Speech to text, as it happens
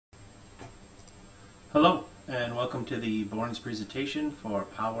Hello, and welcome to the Bourns presentation for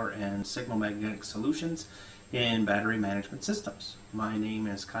Power and Signal Magnetic Solutions in Battery Management Systems. My name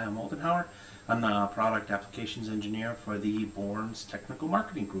is Kyle Moldenhauer. I'm the Product Applications Engineer for the Bourns Technical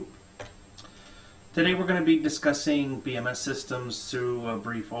Marketing Group. Today we're going to be discussing BMS systems through a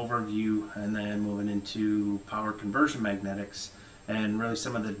brief overview and then moving into power conversion magnetics and really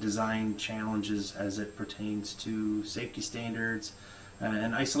some of the design challenges as it pertains to safety standards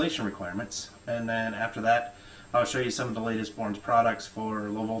and isolation requirements. And then after that, I'll show you some of the latest Bourns products for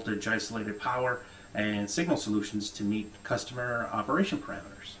low voltage isolated power and signal solutions to meet customer operation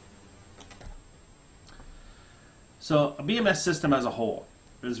parameters. So a BMS system as a whole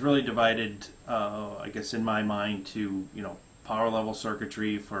is really divided, I guess in my mind, to power level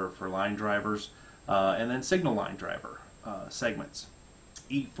circuitry for line drivers and then signal line driver segments.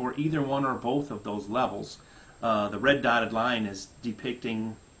 For either one or both of those levels, the red dotted line is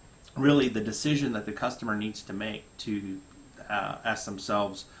depicting really the decision that the customer needs to make to ask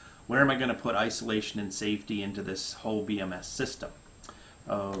themselves, where am I going to put isolation and safety into this whole BMS system?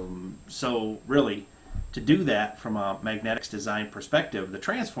 So really, to do that from a magnetics design perspective, the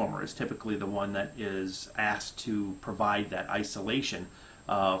transformer is typically the one that is asked to provide that isolation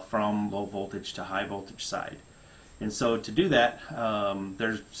from low voltage to high voltage side. And so to do that,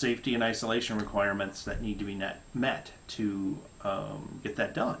 there's safety and isolation requirements that need to be met to get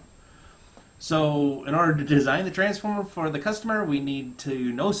that done. So in order to design the transformer for the customer, we need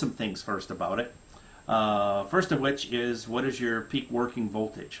to know some things first about it. First of which is, what is your peak working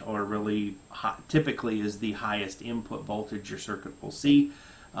voltage, or really typically is the highest input voltage your circuit will see,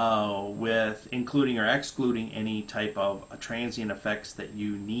 with including or excluding any type of transient effects that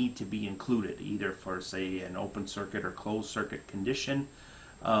you need to be included, either for, say, an open circuit or closed circuit condition,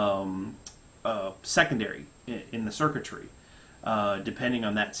 secondary in the circuitry. Depending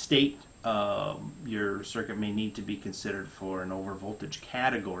on that state, your circuit may need to be considered for an over voltage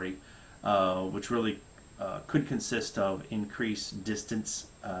category, which really could consist of increased distance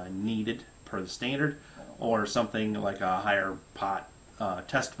needed per the standard, or something like a higher pot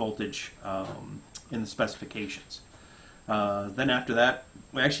test voltage in the specifications. Then after that,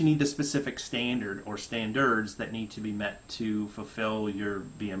 we actually need the specific standard or standards that need to be met to fulfill your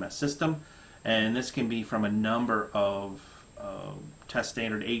BMS system, and this can be from a number of test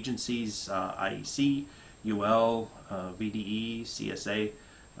standard agencies, IEC, UL, VDE, CSA.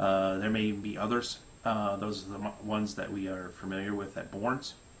 There may be others. Those are the ones that we are familiar with at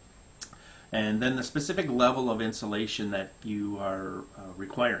Bourns. And then the specific level of insulation that you are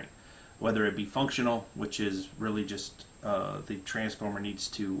requiring, whether it be functional, which is really just the transformer needs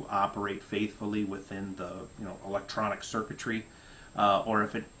to operate faithfully within the electronic circuitry, or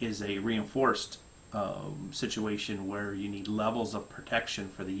if it is a reinforced situation where you need levels of protection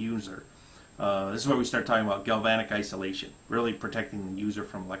for the user. This is where we start talking about galvanic isolation, really protecting the user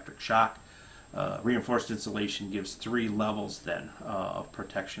from electric shock. Reinforced insulation gives 3 levels then of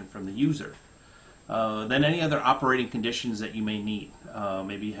protection from the user. Then any other operating conditions that you may need.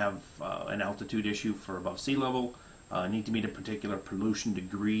 Maybe you have an altitude issue for above sea level, need to meet a particular pollution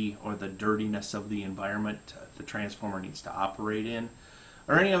degree or the dirtiness of the environment the transformer needs to operate in,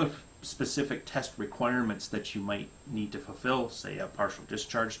 or any other specific test requirements that you might need to fulfill, say a partial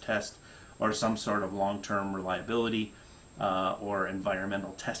discharge test or some sort of long-term reliability or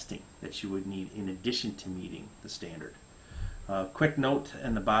environmental testing that you would need in addition to meeting the standard. Quick note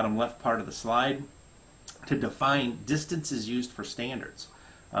in the bottom left part of the slide, to define distances used for standards.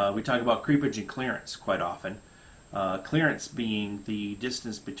 We talk about creepage and clearance quite often. Clearance being the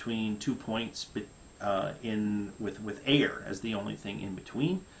distance between 2 points with air as the only thing in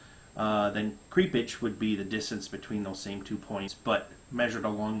between. Then creepage would be the distance between those same 2 points, but measured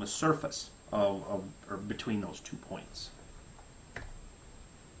along the surface or between those 2 points.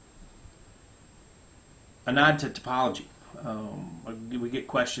 A nod to topology. We get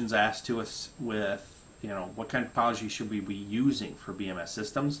questions asked to us with, what kind of topology should we be using for BMS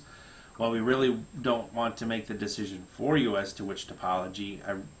systems? Well, we really don't want to make the decision for you as to which topology.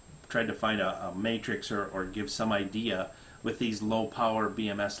 I tried to find a matrix or give some idea with these low power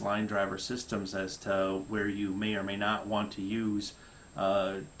BMS line driver systems as to where you may or may not want to use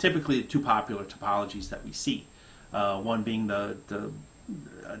typically the 2 popular topologies that we see. One being the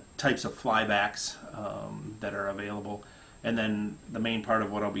types of flybacks that are available, and then the main part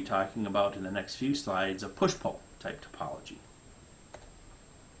of what I'll be talking about in the next few slides, a push-pull type topology.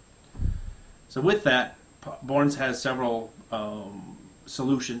 So with that, Bourns has several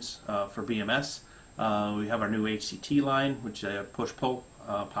solutions for BMS. We have our new HCT line, which is a push-pull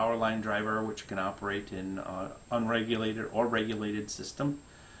power line driver, which can operate in unregulated or regulated system.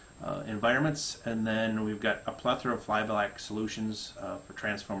 environments, and then we've got a plethora of flyback solutions for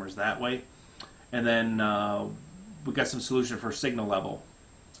transformers that way. And then we've got some solution for signal level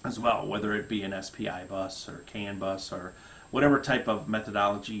as well, whether it be an SPI bus or CAN bus or whatever type of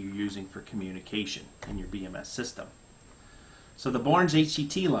methodology you're using for communication in your BMS system. So the Bourns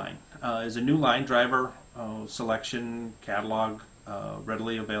HCT line is a new line driver selection catalog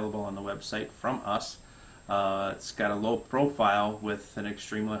readily available on the website from us. It's got a low profile with an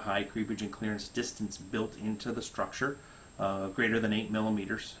extremely high creepage and clearance distance built into the structure, greater than 8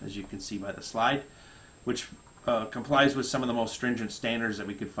 millimeters, as you can see by the slide, which complies with some of the most stringent standards that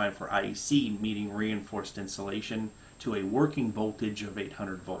we could find for IEC, meeting reinforced insulation to a working voltage of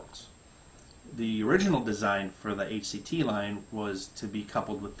 800 volts. The original design for the HCT line was to be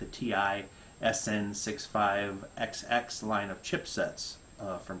coupled with the TI SN65XX line of chipsets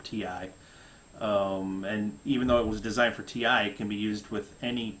from TI. And even though it was designed for TI, it can be used with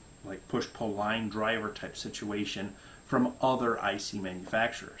any like push-pull line driver type situation from other IC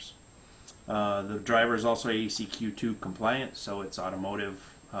manufacturers. The driver is also AEC-Q2 compliant, so it's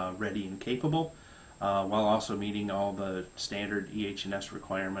automotive ready and capable, while also meeting all the standard EH&S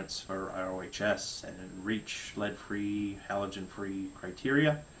requirements for ROHS and REACH, lead-free, halogen-free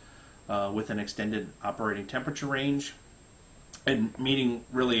criteria, with an extended operating temperature range, and meeting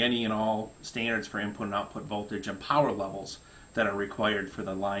really any and all standards for input and output voltage and power levels that are required for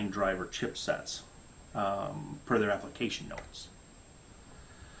the line driver chipsets per their application notes.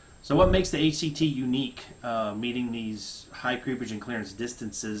 So what makes the HCT unique, meeting these high creepage and clearance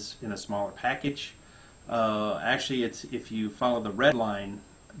distances in a smaller package? Actually, it's, if you follow the red line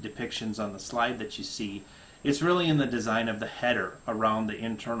depictions on the slide that you see, it's really in the design of the header around the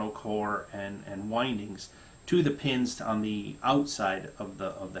internal core and windings to the pins on the outside of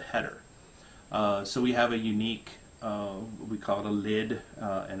the header. So we have a unique, we call it a lid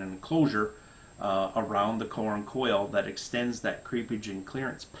and an enclosure around the core and coil that extends that creepage and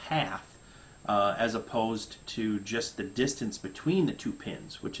clearance path as opposed to just the distance between the two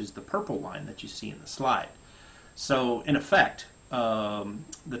pins, which is the purple line that you see in the slide. So in effect,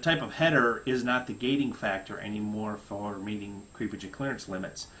 the type of header is not the gating factor anymore for meeting creepage and clearance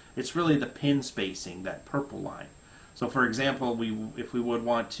limits. It's really the pin spacing, that purple line. So for example, if we would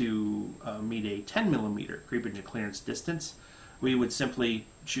want to meet a 10 millimeter creepage and clearance distance, we would simply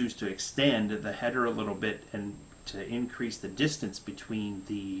choose to extend the header a little bit and to increase the distance between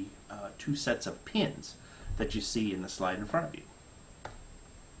the two sets of pins that you see in the slide in front of you.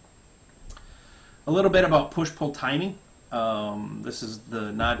 A little bit about push-pull timing. This is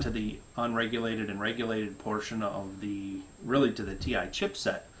the nod to the unregulated and regulated portion of really to the TI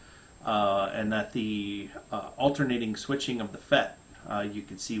chipset, and that the alternating switching of the FET you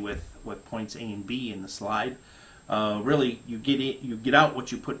can see with points A and B in the slide. Really, you get out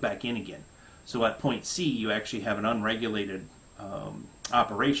what you put back in again. So at point C, you actually have an unregulated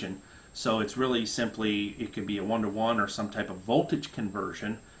operation. So it's really simply, it could be a 1-to-1 or some type of voltage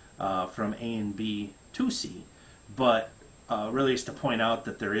conversion from A and B to C. But really it's to point out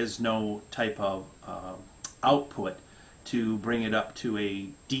that there is no type of output to bring it up to a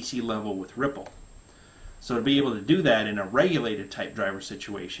DC level with ripple. So to be able to do that in a regulated type driver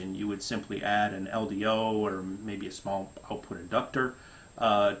situation, you would simply add an LDO or maybe a small output inductor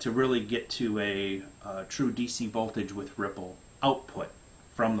to really get to a true DC voltage with ripple output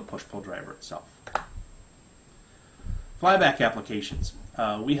from the push-pull driver itself. Flyback applications.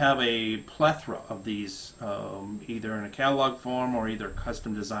 We have a plethora of these, either in a catalog form or either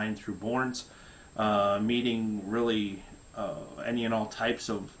custom designed through Bourns, meeting really any and all types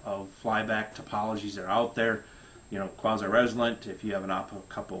of flyback topologies that are out there. You know, quasi-resonant, if you have an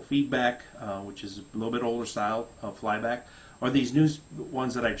couple feedback, which is a little bit older style of flyback, or these new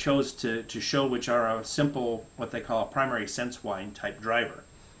ones that I chose to show, which are a simple, what they call a primary sense wind type driver.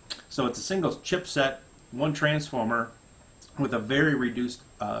 So it's a single chipset, one transformer, with a very reduced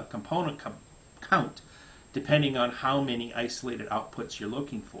component count, depending on how many isolated outputs you're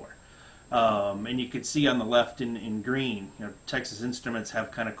looking for. And you can see on the left in green, you know, Texas Instruments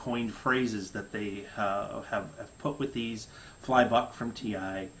have kind of coined phrases that they have put with these. Flybuck from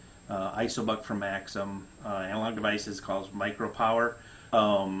TI, Isobuck from Maxim, Analog Devices calls micropower.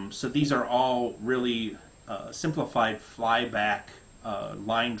 So these are all really simplified flyback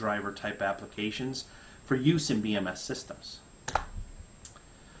line driver type applications for use in BMS systems.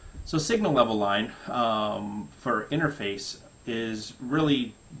 So signal level line for interface is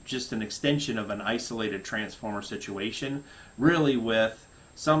really just an extension of an isolated transformer situation, really with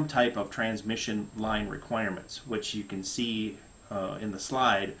some type of transmission line requirements, which you can see in the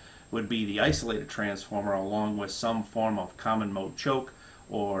slide would be the isolated transformer along with some form of common mode choke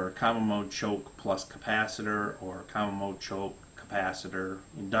or common mode choke plus capacitor, or common mode choke, capacitor,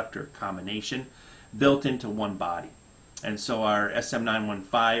 inductor combination built into one body. And so our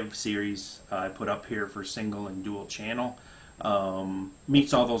SM915 series I put up here for single and dual channel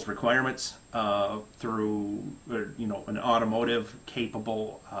meets all those requirements through an automotive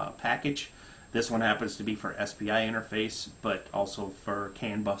capable package. This one happens to be for SPI interface, but also for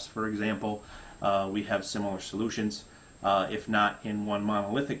CAN bus, for example. We have similar solutions, if not in one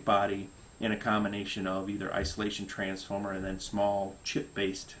monolithic body, in a combination of either isolation transformer and then small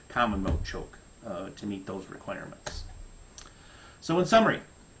chip-based common mode choke to meet those requirements. So in summary,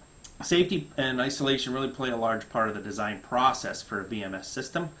 safety and isolation really play a large part of the design process for a BMS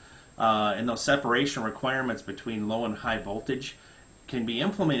system, and those separation requirements between low and high voltage can be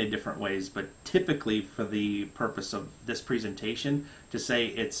implemented different ways, but typically for the purpose of this presentation, to say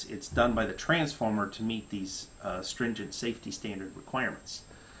it's done by the transformer to meet these stringent safety standard requirements.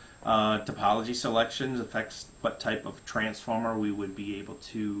 Topology selections affects what type of transformer we would be able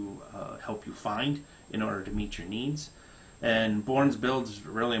to help you find in order to meet your needs. And Bourns builds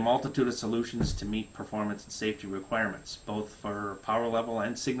really a multitude of solutions to meet performance and safety requirements, both for power level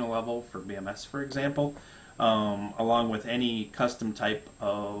and signal level for BMS, for example, along with any custom type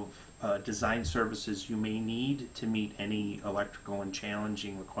of design services you may need to meet any electrical and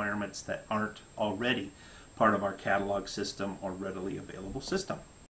challenging requirements that aren't already part of our catalog system or readily available system.